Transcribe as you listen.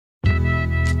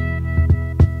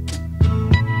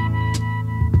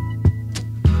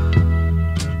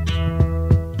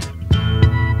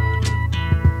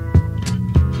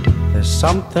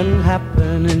something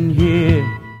happening here.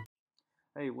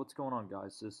 Hey, what's going on,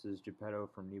 guys? This is Geppetto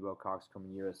from Nebo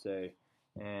Coxcombing USA,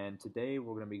 and today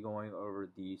we're going to be going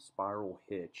over the spiral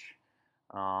hitch.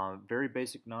 Very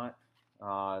basic knot.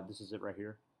 This is it right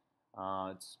here.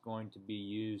 It's going to be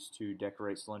used to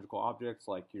decorate cylindrical objects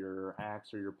like your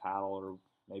axe or your paddle, or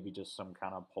maybe just some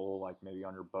kind of pole, like maybe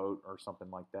on your boat or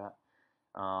something like that.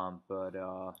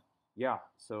 Yeah,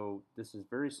 so this is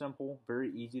very simple,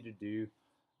 very easy to do.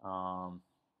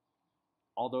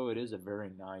 Although it is a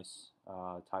very nice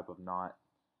type of knot,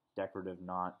 decorative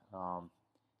knot.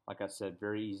 Like I said,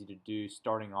 very easy to do.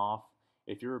 Starting off,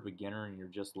 if you're a beginner and you're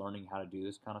just learning how to do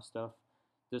this kind of stuff,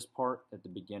 this part at the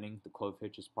beginning, the clove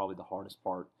hitch, is probably the hardest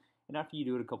part. And after you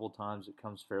do it a couple of times, it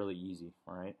comes fairly easy,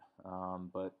 all right?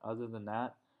 But other than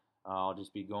that, I'll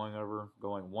just be going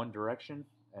one direction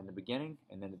in the beginning,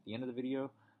 and then at the end of the video,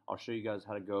 I'll show you guys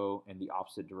how to go in the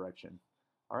opposite direction.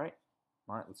 All right,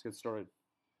 let's get started.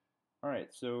 Alright,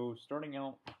 so starting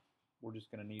out, we're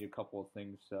just going to need a couple of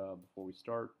things before we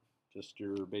start. Just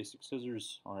your basic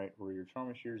scissors, alright, or your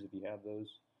trauma shears if you have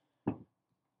those,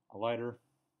 a lighter,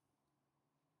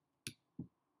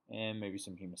 and maybe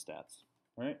some hemostats.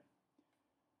 Alright,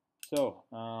 so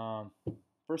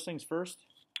first things first,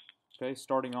 okay,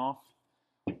 starting off,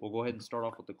 we'll go ahead and start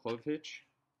off with the clove hitch.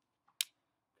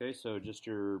 Okay, so just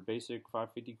your basic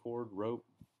 550 cord, rope,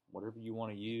 whatever you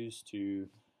want to use to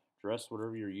dress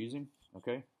whatever you're using.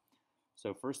 Okay,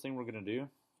 so first thing we're going to do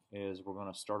is we're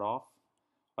going to start off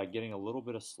by getting a little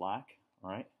bit of slack,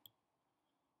 all right,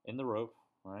 in the rope,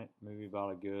 all right, maybe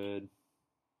about a good,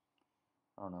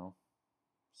 I don't know,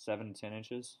 7 to 10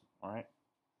 inches, all right.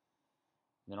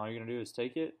 And then all you're going to do is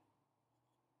take it,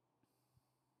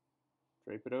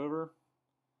 drape it over,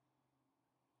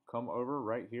 come over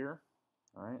right here,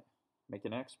 all right, make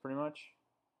an X pretty much,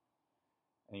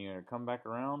 and you're going to come back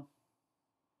around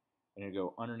and you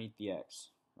go underneath the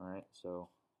X. Alright, so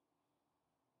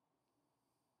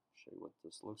show you what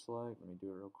this looks like. Let me do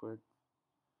it real quick.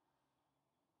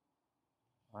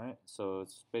 Alright, so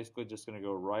it's basically just going to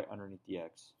go right underneath the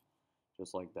X,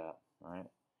 just like that. Alright,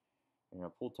 you're going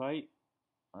to pull tight.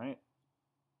 Alright,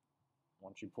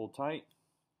 once you pull tight,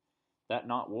 that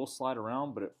knot will slide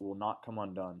around, but it will not come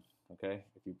undone. Okay,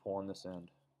 if you pull on this end.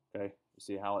 Okay, you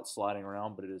see how it's sliding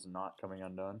around, but it is not coming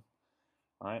undone.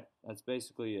 Alright, that's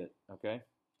basically it, okay?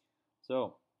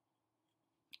 So,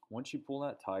 once you pull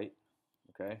that tight,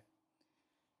 okay,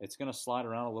 it's going to slide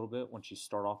around a little bit once you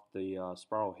start off the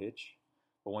spiral hitch,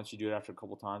 but once you do it after a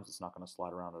couple times, it's not going to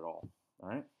slide around at all,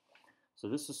 alright? So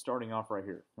this is starting off right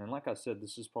here, and like I said,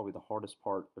 this is probably the hardest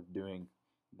part of doing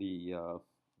the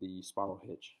spiral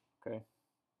hitch, okay?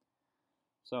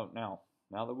 So now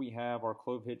that we have our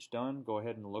clove hitch done, go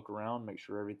ahead and look around, make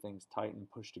sure everything's tight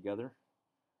and pushed together.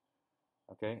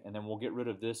 Okay, and then we'll get rid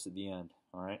of this at the end,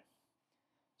 all right?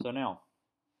 So now,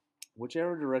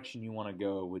 whichever direction you want to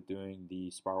go with doing the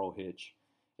spiral hitch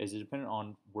is dependent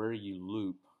on where you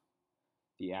loop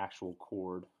the actual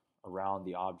cord around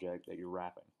the object that you're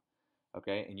wrapping,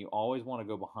 okay? And you always want to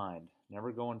go behind,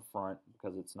 never go in front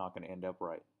because it's not going to end up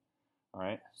right, all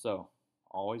right? So,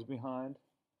 always behind,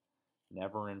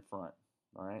 never in front,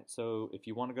 all right? So, if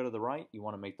you want to go to the right, you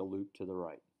want to make the loop to the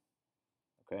right,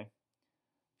 okay?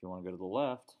 If you want to go to the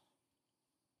left,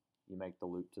 you make the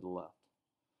loop to the left.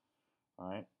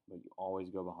 Alright, but you always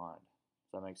go behind.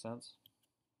 Does that make sense?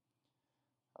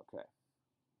 Okay.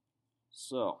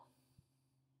 So,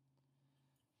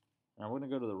 now we're going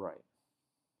to go to the right.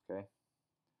 Okay.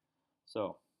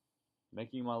 So,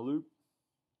 making my loop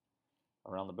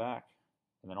around the back,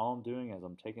 and then all I'm doing is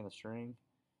I'm taking the string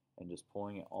and just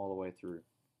pulling it all the way through.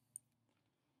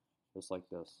 Just like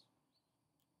this.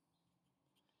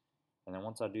 And then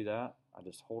once I do that, I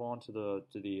just hold on to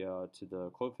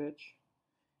the clove hitch,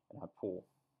 and I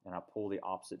pull the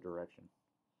opposite direction,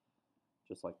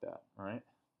 just like that. All right.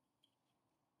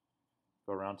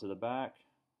 Go around to the back,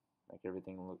 make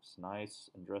everything looks nice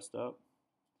and dressed up.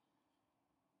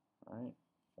 All right.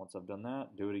 Once I've done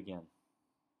that, do it again.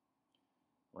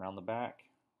 Around the back,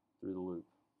 through the loop.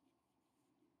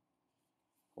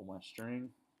 Pull my string.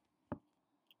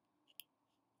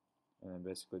 And then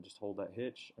basically just hold that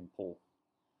hitch and pull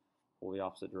the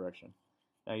opposite direction.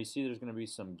 Now you see there's going to be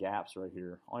some gaps right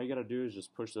here. All you got to do is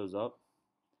just push those up.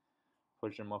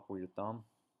 Push them up with your thumb.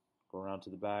 Go around to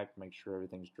the back, make sure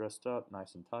everything's dressed up,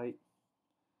 nice and tight.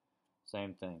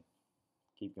 Same thing.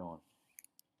 Keep going.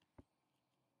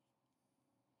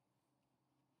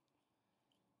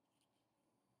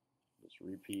 Just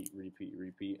repeat, repeat,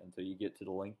 repeat until you get to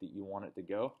the length that you want it to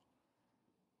go.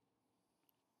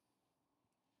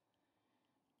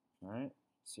 Alright,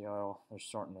 see how they're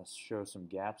starting to show some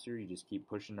gaps here? You just keep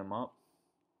pushing them up.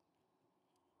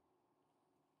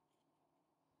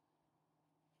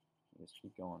 Just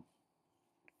keep going.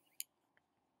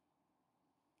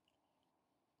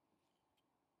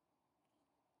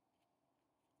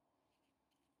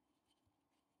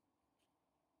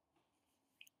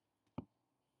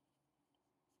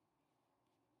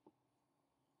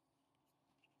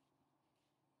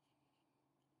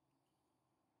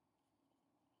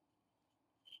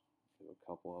 Do a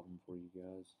couple of them for you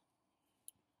guys.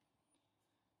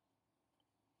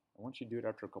 And once you do it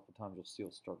after a couple times, you'll see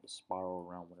it'll start to spiral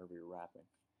around whenever you're wrapping.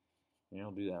 And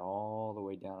it'll do that all the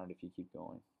way down if you keep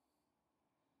going.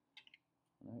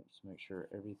 Alright, just make sure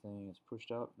everything is pushed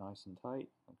up nice and tight,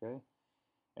 okay?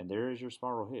 And there is your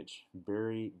spiral hitch.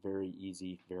 Very, very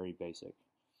easy, very basic.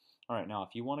 Alright, now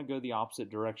if you want to go the opposite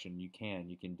direction, you can.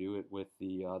 You can do it with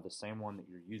the same one that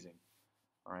you're using.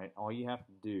 Alright, all you have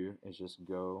to do is just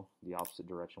go the opposite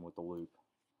direction with the loop.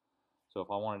 So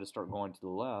if I wanted to start going to the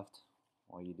left,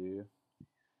 all you do,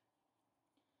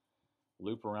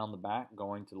 loop around the back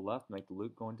going to the left, make the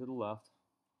loop going to the left,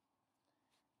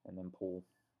 and then pull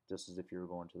just as if you were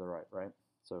going to the right, right?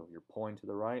 So you're pulling to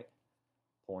the right,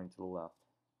 pulling to the left.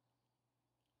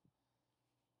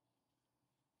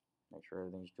 Make sure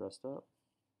everything's dressed up.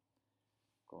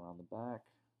 Go around the back,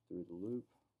 through the loop.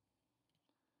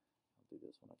 I'll do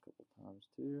this one a couple times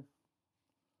too.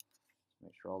 Just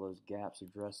make sure all those gaps are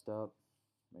dressed up.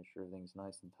 Make sure everything's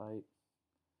nice and tight.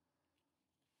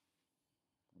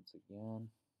 Once again,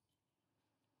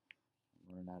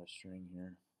 I'm running out of string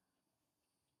here.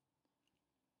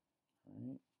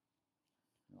 Alright,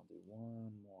 I'll do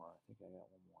one more. I think I got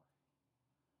one more.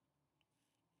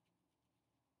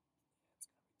 Yeah, it's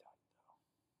going to be tight though.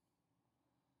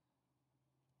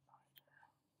 Right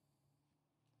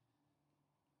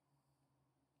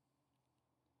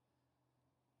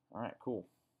there. Alright, cool.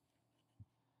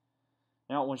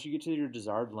 Now, once you get to your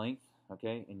desired length,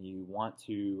 okay, and you want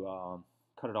to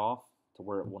cut it off to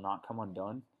where it will not come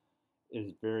undone, it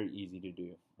is very easy to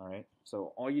do, alright?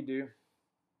 So all you do,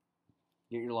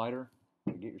 get your lighter,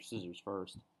 or get your scissors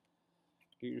first.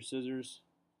 Get your scissors,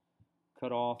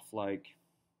 cut off like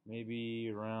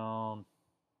maybe around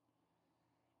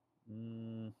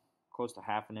close to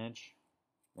 ½ inch,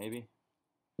 maybe,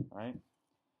 alright?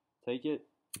 Take it.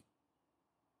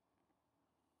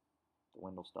 The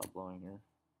wind will stop blowing here.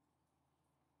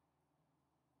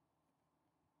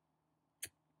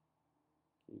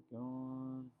 Keep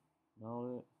going,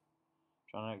 melt it.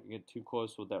 Try not to get too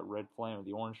close with that red flame or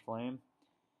the orange flame.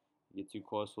 If you get too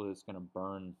close with it, it's going to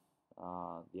burn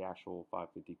the actual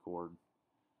 550 cord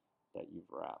that you've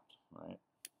wrapped, right?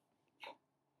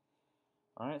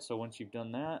 Alright, so once you've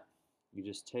done that, you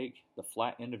just take the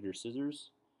flat end of your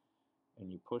scissors and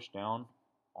you push down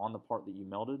on the part that you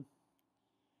melted,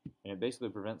 and it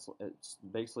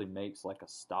basically makes like a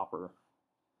stopper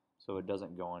so it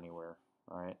doesn't go anywhere,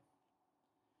 alright?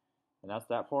 And that's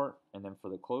that part. And then for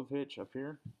the clove hitch up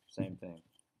here, same thing.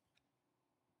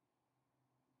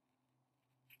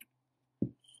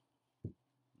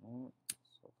 Alright,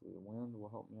 so hopefully the wind will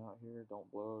help me out here. Don't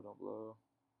blow, don't blow.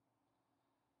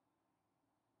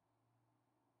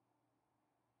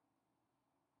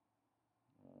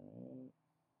 Alright.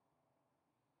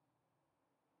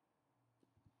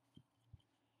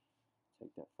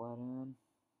 Take that flat end,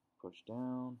 push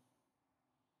down.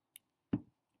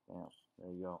 Bam,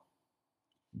 there you go.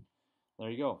 There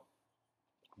you go.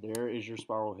 There is your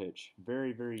spiral hitch.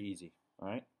 Very, very easy.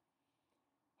 Alright.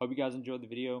 Hope you guys enjoyed the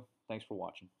video. Thanks for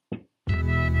watching.